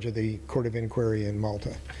in charge of the Court of Inquiry in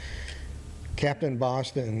Malta. Captain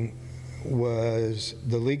Boston was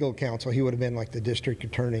the legal counsel. He would have been like the district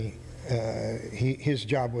attorney. His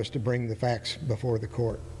job was to bring the facts before the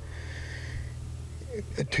court.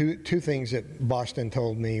 two things that Boston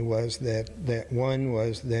told me was that one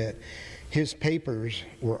was that his papers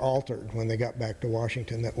were altered when they got back to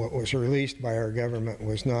Washington, that what was released by our government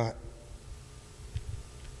was not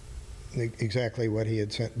exactly what he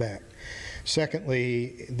had sent back.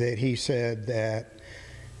 Secondly, that he said that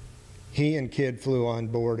he and Kidd flew on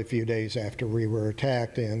board a few days after we were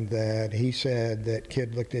attacked, and that he said that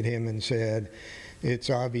Kidd looked at him and said, it's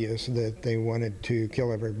obvious that they wanted to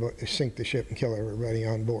kill everybody, sink the ship and kill everybody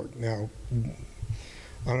on board. Now,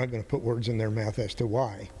 I'm not going to put words in their mouth as to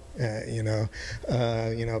why. A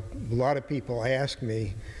lot of people ask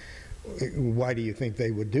me, why do you think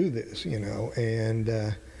they would do this?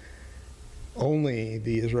 And only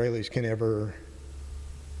the Israelis can ever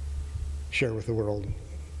share with the world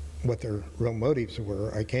what their real motives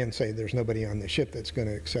were. I can say there's nobody on the ship that's going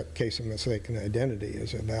to accept case of mistaken identity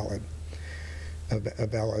as a valid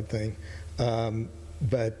thing.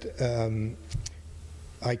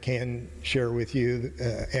 I can share with you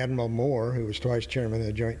Admiral Moore, who was twice chairman of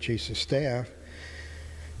the Joint Chiefs of Staff.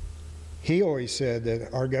 He always said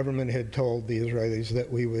that our government had told the Israelis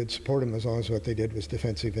that we would support them as long as what they did was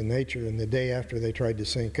defensive in nature. And the day after they tried to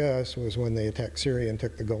sink us was when they attacked Syria and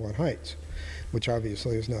took the Golan Heights, which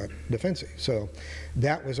obviously is not defensive. So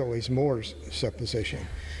that was always Moore's supposition.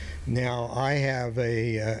 Now, I have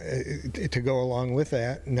to go along with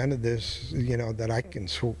that, none of this, that I can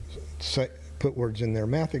put words in their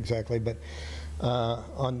mouth exactly, but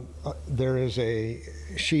there is a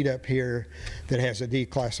sheet up here that has a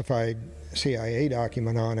declassified CIA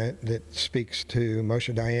document on it that speaks to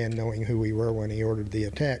Moshe Dayan knowing who we were when he ordered the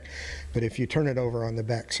attack. But if you turn it over on the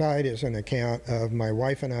back side is an account of my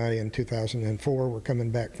wife and I in 2004. We're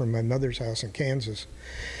coming back from my mother's house in Kansas.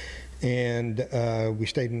 And we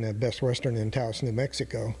stayed in the Best Western in Taos, New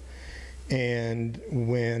Mexico. And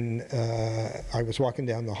when I was walking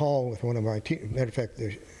down the hall with one of my, matter of fact,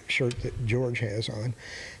 the shirt that George has on,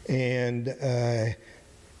 and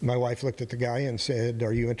my wife looked at the guy and said,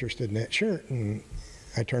 "Are you interested in that shirt?" And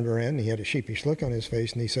I turned around and he had a sheepish look on his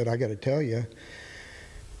face, and he said, "I got to tell you,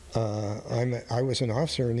 I was an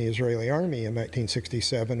officer in the Israeli army in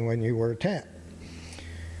 1967 when you were attacked."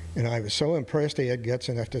 And I was so impressed he had guts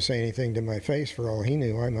enough to say anything to my face. For all he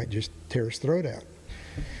knew, I might just tear his throat out.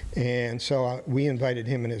 And so we invited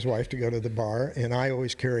him and his wife to go to the bar, and I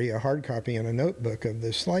always carry a hard copy and a notebook of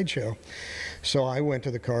this slideshow. So I went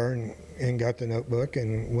to the car and got the notebook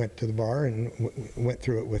and went to the bar and went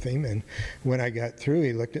through it with him. And when I got through,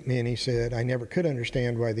 he looked at me and he said, "I never could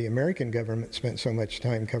understand why the American government spent so much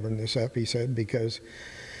time covering this up." He said, "Because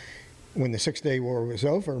when the Six-Day War was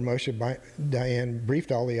over, Moshe Dayan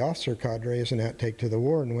briefed all the officer cadre as an outtake to the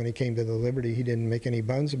war, and when he came to the Liberty, he didn't make any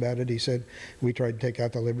bones about it. He said, we tried to take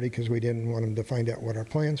out the Liberty because we didn't want them to find out what our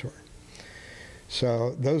plans were."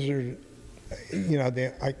 So those are,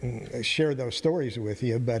 I can share those stories with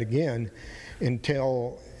you, but again,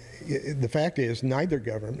 the fact is neither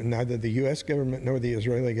government, neither the U.S. government nor the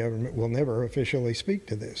Israeli government will never officially speak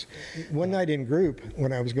to this. One night in group,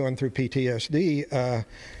 when I was going through PTSD,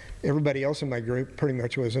 everybody else in my group pretty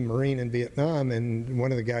much was a Marine in Vietnam, and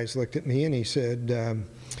one of the guys looked at me and he said,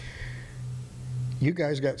 "You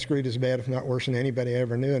guys got screwed as bad, if not worse, than anybody I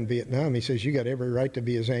ever knew in Vietnam." He says, "You got every right to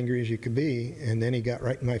be as angry as you could be." And then he got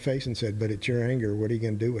right in my face and said, "But it's your anger. What are you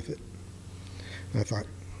going to do with it?" And I thought,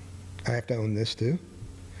 I have to own this too.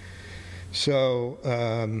 So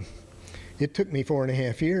it took me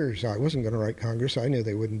 4.5 years. I wasn't going to write Congress. I knew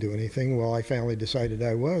they wouldn't do anything. Well, I finally decided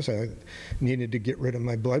I needed to get rid of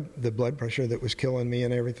the blood pressure that was killing me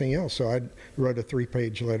and everything else. So I wrote a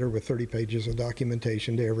 3-page letter with 30 pages of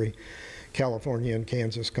documentation to every California and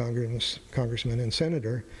Kansas congressman and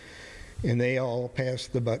senator. And they all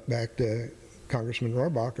passed the buck back to Congressman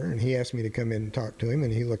Rohrabacher, and he asked me to come in and talk to him,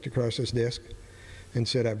 and he looked across his desk and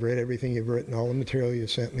said, "I've read everything you've written, all the material you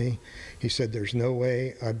sent me." He said, "There's no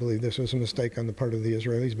way I believe this was a mistake on the part of the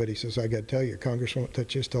Israelis, but," he says, "I got to tell you, Congress won't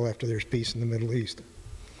touch this till after there's peace in the Middle East."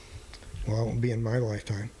 Well, it won't be in my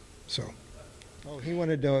lifetime. So, he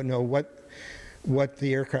wanted to know what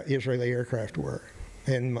the Israeli aircraft were.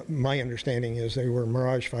 And my understanding is they were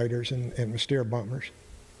Mirage fighters and Mystere bombers.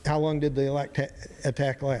 How long did the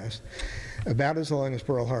attack last? About as long as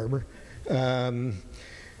Pearl Harbor.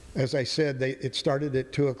 As I said, it started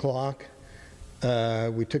at 2 o'clock.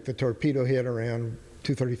 We took the torpedo hit around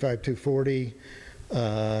 2:35, 2:40.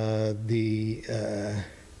 The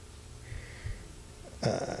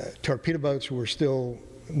torpedo boats were still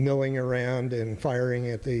milling around and firing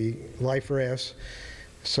at the life rests.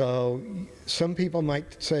 So some people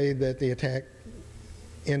might say that the attack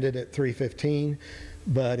ended at 3:15,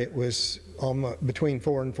 but it was almost between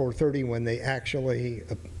 4 and 4:30 when they actually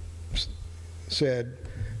said,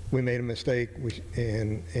 we made a mistake,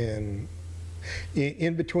 and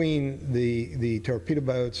in between the torpedo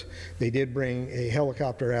boats, they did bring a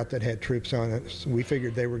helicopter out that had troops on it. So we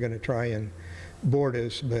figured they were going to try and board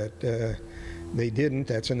us, but they didn't.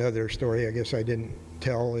 That's another story I guess I didn't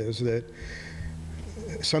tell, is that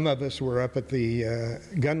some of us were up at the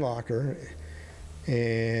gun locker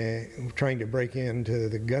and trying to break into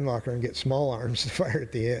the gun locker and get small arms to fire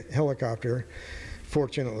at the helicopter.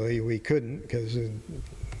 Fortunately, we couldn't, because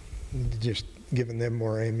just giving them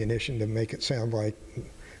more ammunition to make it sound like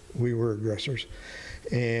we were aggressors.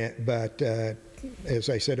 But as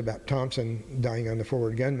I said about Thompson dying on the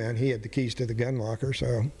forward gunman, he had the keys to the gun locker,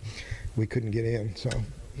 so we couldn't get in. So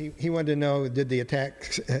he wanted to know, did the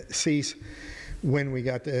attack cease when we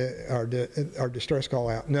got our distress call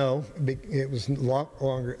out? No, it was a lot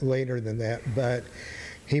longer later than that. But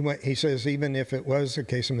he says even if it was a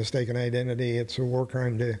case of mistaken identity, it's a war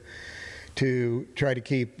crime to try to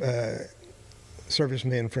keep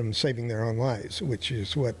servicemen from saving their own lives, which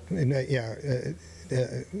is what,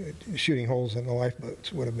 shooting holes in the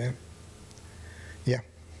lifeboats would have been. Yeah.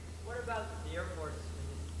 What about the Air Force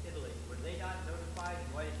in Italy? Were they not notified,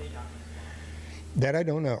 and why did they not respond? That I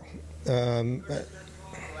don't know. Were the go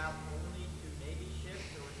out only to Navy ships,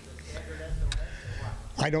 or was it a standard SOS, or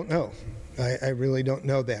what? I don't know. I really don't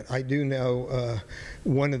know that. I do know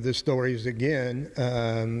one of the stories, again,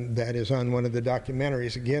 that is on one of the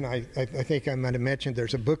documentaries. Again, I think I might have mentioned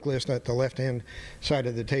there's a book list at the left-hand side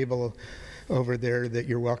of the table over there that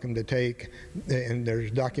you're welcome to take, and there's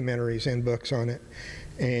documentaries and books on it.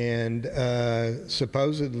 And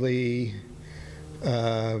supposedly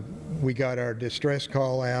we got our distress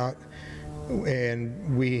call out,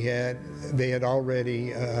 and they had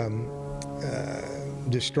already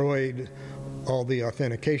destroyed all the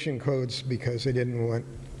authentication codes because they didn't want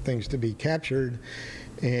things to be captured.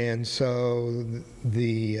 And so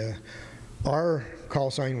our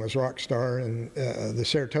call sign was Rockstar, and the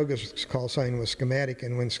Saratoga's call sign was Schematic.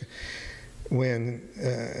 And when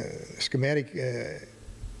Schematic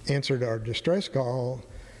answered our distress call,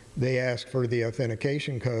 they asked for the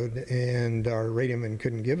authentication code, and our radioman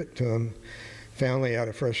couldn't give it to him. Finally, out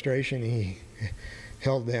of frustration, he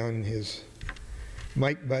held down his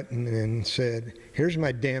mic button and said, "Here's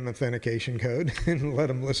my damn authentication code," and let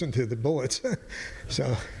him listen to the bullets.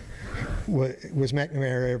 So was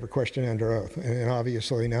McNamara ever questioned under oath? And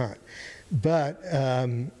obviously not. But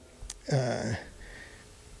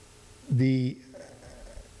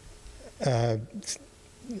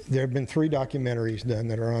there have been 3 documentaries done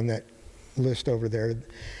that are on that list over there.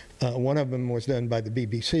 One of them was done by the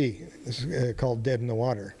BBC. It's called Dead in the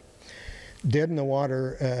Water. Dead in the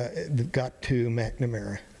Water got to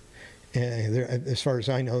McNamara. As far as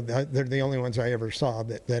I know, they're the only ones I ever saw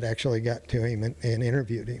that actually got to him and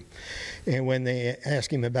interviewed him. And when they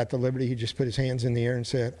asked him about the Liberty, he just put his hands in the air and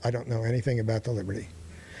said, "I don't know anything about the Liberty."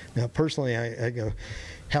 Now, personally, I go,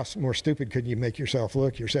 how more stupid could you make yourself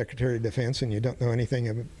look? You're Secretary of Defense and you don't know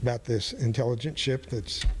anything about this intelligence ship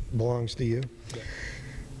that belongs to you. Yeah.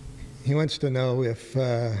 He wants to know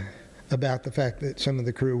about the fact that some of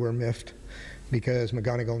the crew were miffed because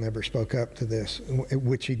McGonigal never spoke up to this,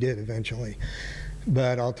 which he did eventually.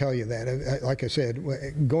 But I'll tell you that, like I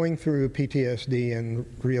said, going through PTSD and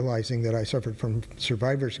realizing that I suffered from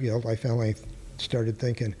survivor's guilt, I finally started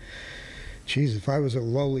thinking, geez, if I was a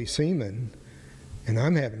lowly seaman and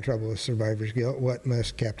I'm having trouble with survivor's guilt, what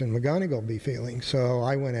must Captain McGonigal be feeling? So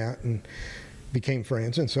I went out and became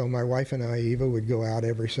friends, and so my wife and I, Eva, would go out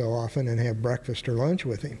every so often and have breakfast or lunch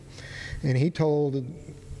with him. And he told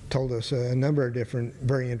us a number of different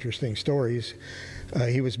very interesting stories.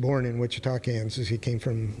 He was born in Wichita, Kansas. He came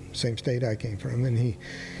from the same state I came from, and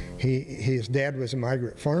his dad was a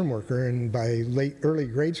migrant farm worker, and by early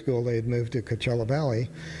grade school they had moved to Coachella Valley.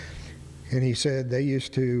 And he said he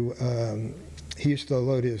used to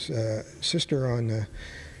load his sister on the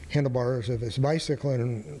handlebars of his bicycle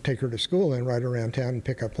and take her to school and ride around town and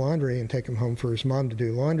pick up laundry and take him home for his mom to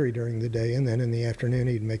do laundry during the day, and then in the afternoon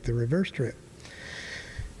he'd make the reverse trip.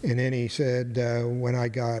 And then he said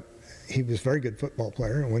he was a very good football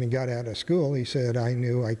player, and when he got out of school he said, I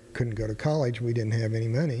knew I couldn't go to college, we didn't have any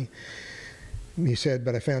money. He said,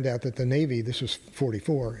 but I found out that the Navy, this was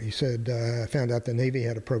 44, he said, I found out the Navy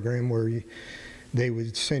had a program where they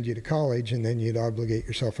would send you to college and then you'd obligate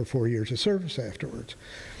yourself for 4 years of service afterwards.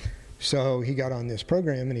 So he got on this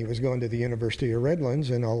program and he was going to the University of Redlands,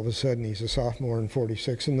 and all of a sudden he's a sophomore in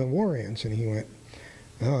 46 and the war ends, and he went,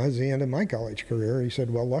 oh, that's the end of my college career. He said,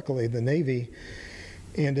 well, luckily the Navy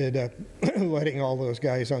ended up letting all those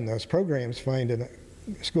guys on those programs find a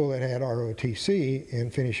school that had ROTC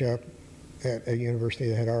and finish up at a university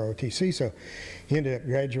that had ROTC, so he ended up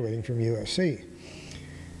graduating from USC.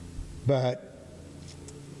 But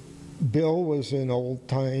Bill was an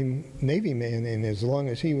old-time Navy man, and as long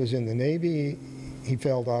as he was in the Navy, he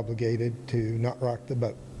felt obligated to not rock the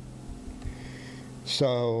boat.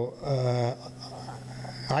 So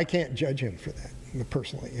I can't judge him for that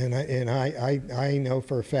personally, and I know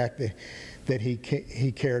for a fact that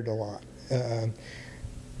he cared a lot.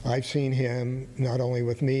 I've seen him not only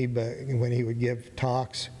with me, but when he would give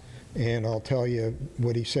talks, and I'll tell you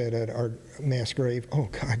what he said at our mass grave. Oh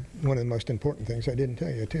God, one of the most important things I didn't tell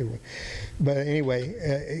you too. But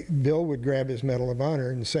anyway, Bill would grab his Medal of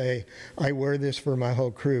Honor and say, "I wear this for my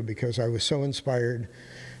whole crew because I was so inspired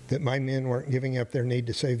that my men weren't giving up their need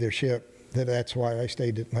to save their ship, that's why I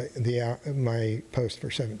stayed at my post for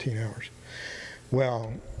 17 hours.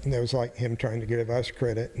 Well, that was like him trying to give us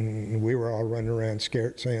credit, and we were all running around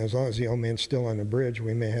scared, saying, as long as the old man's still on the bridge,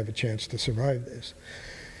 we may have a chance to survive this.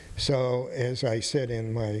 So, as I said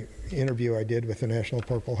in my interview I did with the National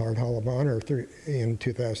Purple Heart Hall of Honor in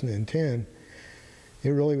 2010, it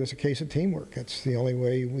really was a case of teamwork. That's the only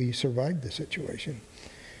way we survived the situation.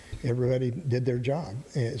 Everybody did their job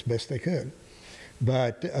as best they could.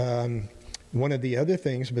 But one of the other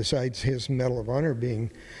things, besides his Medal of Honor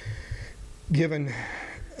being given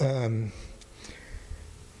in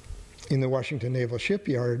the Washington Naval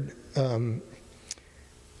Shipyard,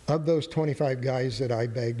 of those 25 guys that I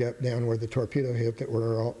bagged up down where the torpedo hit that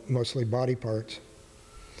were all mostly body parts,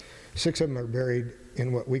 6 of them are buried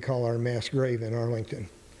in what we call our mass grave in Arlington.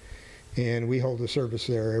 And we hold a service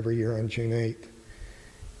there every year on June 8th.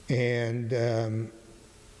 And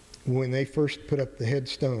when they first put up the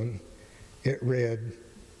headstone, it read,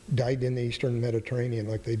 "Died in the Eastern Mediterranean,"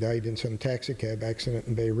 like they died in some taxi cab accident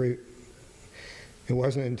in Beirut. It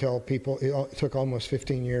wasn't until it took almost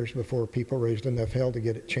 15 years before people raised enough hell to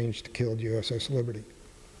get it changed to killed USS Liberty.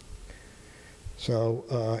 So,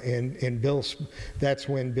 and that's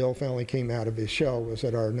when Bill finally came out of his shell, was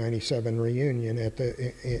at our 97 reunion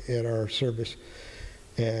at our service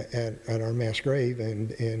at our mass grave,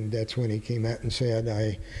 and that's when he came out and said,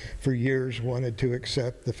 I, for years, wanted to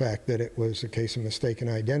accept the fact that it was a case of mistaken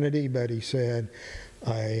identity, but he said,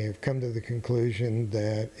 I have come to the conclusion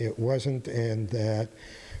that it wasn't, and that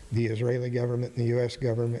the Israeli government and the U.S.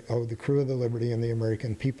 government owe the crew of the Liberty and the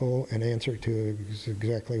American people an answer to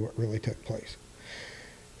exactly what really took place.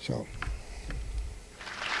 So.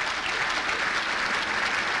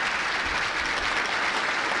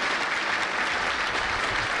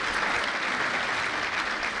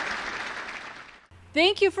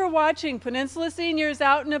 Thank you for watching Peninsula Seniors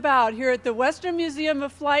Out and About here at the Western Museum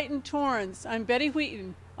of Flight in Torrance. I'm Betty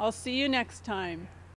Wheaton. I'll see you next time.